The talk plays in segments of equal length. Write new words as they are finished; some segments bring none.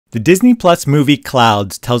The Disney Plus movie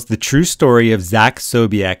Clouds tells the true story of Zach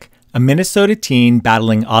Sobiech, a Minnesota teen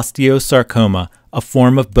battling osteosarcoma, a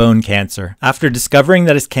form of bone cancer. After discovering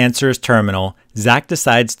that his cancer is terminal, Zach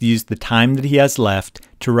decides to use the time that he has left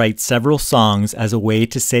to write several songs as a way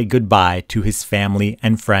to say goodbye to his family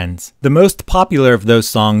and friends. The most popular of those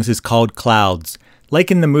songs is called Clouds.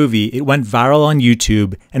 Like in the movie, it went viral on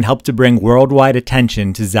YouTube and helped to bring worldwide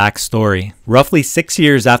attention to Zach's story. Roughly 6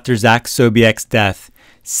 years after Zach Sobiech's death,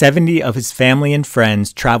 70 of his family and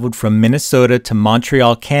friends traveled from Minnesota to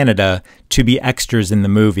Montreal, Canada to be extras in the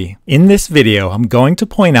movie. In this video, I'm going to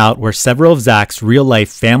point out where several of Zach's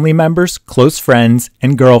real-life family members, close friends,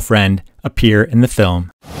 and girlfriend appear in the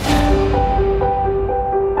film.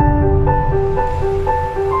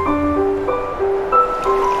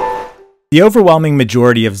 The overwhelming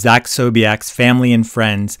majority of Zach Sobiech's family and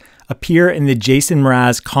friends appear in the Jason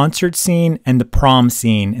Mraz concert scene and the prom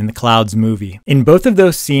scene in the Clouds movie. In both of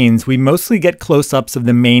those scenes, we mostly get close-ups of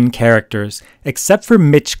the main characters, except for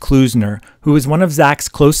Mitch Kluesner, who is one of Zach's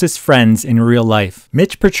closest friends in real life.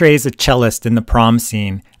 Mitch portrays a cellist in the prom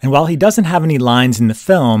scene, and while he doesn't have any lines in the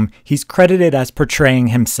film, he's credited as portraying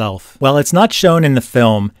himself. While it's not shown in the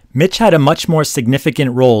film, Mitch had a much more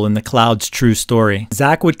significant role in the Clouds' true story.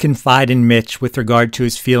 Zach would confide in Mitch with regard to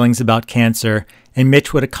his feelings about cancer, and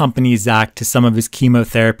Mitch would accompany Zach to some of his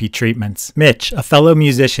chemotherapy treatments. Mitch, a fellow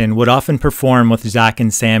musician, would often perform with Zach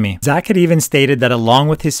and Sammy. Zach had even stated that along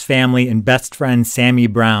with his family and best friend Sammy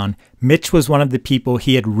Brown, Mitch was one of the people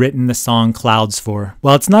he had written the song Clouds for.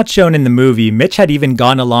 While it's not shown in the movie, Mitch had even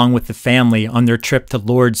gone along with the family on their trip to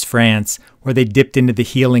Lourdes, France, where they dipped into the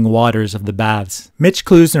healing waters of the baths. Mitch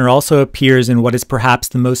Kluesner also appears in what is perhaps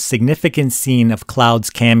the most significant scene of Clouds'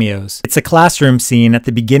 cameos. It's a classroom scene at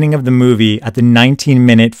the beginning of the movie at the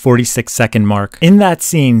 19-minute, 46-second mark. In that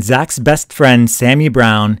scene, Zach's best friend Sammy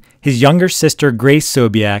Brown, his younger sister Grace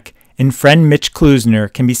Sobiech, and friend Mitch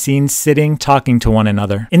Kluesner can be seen sitting talking to one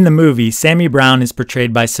another. In the movie, Sammy Brown is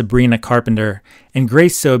portrayed by Sabrina Carpenter, and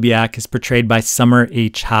Grace Sobiech is portrayed by Summer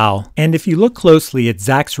H. Howell. And if you look closely at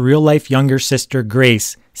Zach's real-life younger sister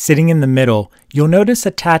Grace, sitting in the middle, you'll notice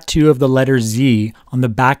a tattoo of the letter Z on the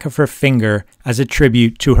back of her finger as a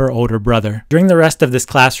tribute to her older brother. During the rest of this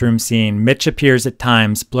classroom scene, Mitch appears at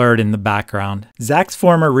times blurred in the background. Zach's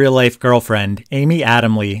former real-life girlfriend, Amy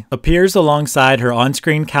Adamle, appears alongside her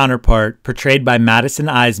on-screen counterpart, portrayed by Madison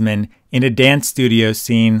Iseman, in a dance studio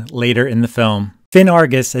scene later in the film. Finn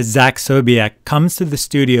Argus as Zach Sobiech comes to the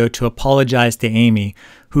studio to apologize to Amy,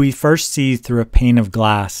 who he first sees through a pane of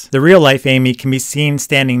glass. The real-life Amy can be seen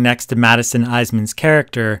standing next to Madison Iseman's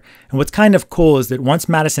character, and what's kind of cool is that once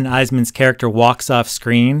Madison Iseman's character walks off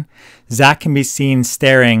screen, Zach can be seen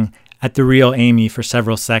staring at the real Amy for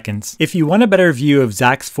several seconds. If you want a better view of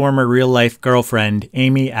Zach's former real-life girlfriend,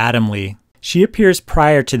 Amy Adamle, she appears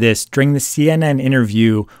prior to this during the CNN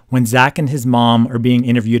interview when Zach and his mom are being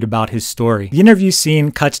interviewed about his story. The interview scene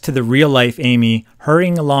cuts to the real-life Amy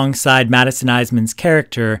hurrying alongside Madison Iseman's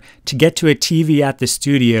character to get to a TV at the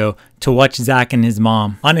studio to watch Zach and his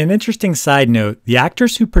mom. On an interesting side note, the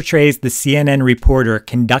actress who portrays the CNN reporter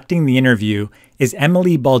conducting the interview is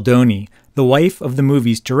Emily Baldoni, the wife of the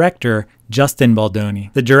movie's director, Justin Baldoni.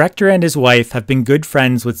 The director and his wife have been good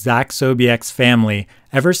friends with Zach Sobiech's family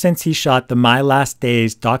ever since he shot the My Last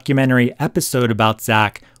Days documentary episode about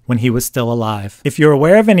Zach when he was still alive. If you're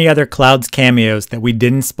aware of any other Clouds cameos that we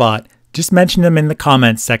didn't spot, just mention them in the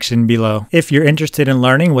comments section below. If you're interested in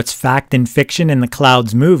learning what's fact and fiction in the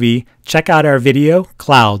Clouds movie, check out our video,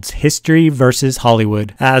 Clouds, History vs.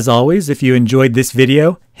 Hollywood. As always, if you enjoyed this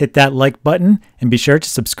video, hit that like button and be sure to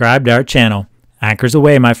subscribe to our channel. Anchors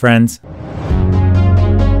away, my friends.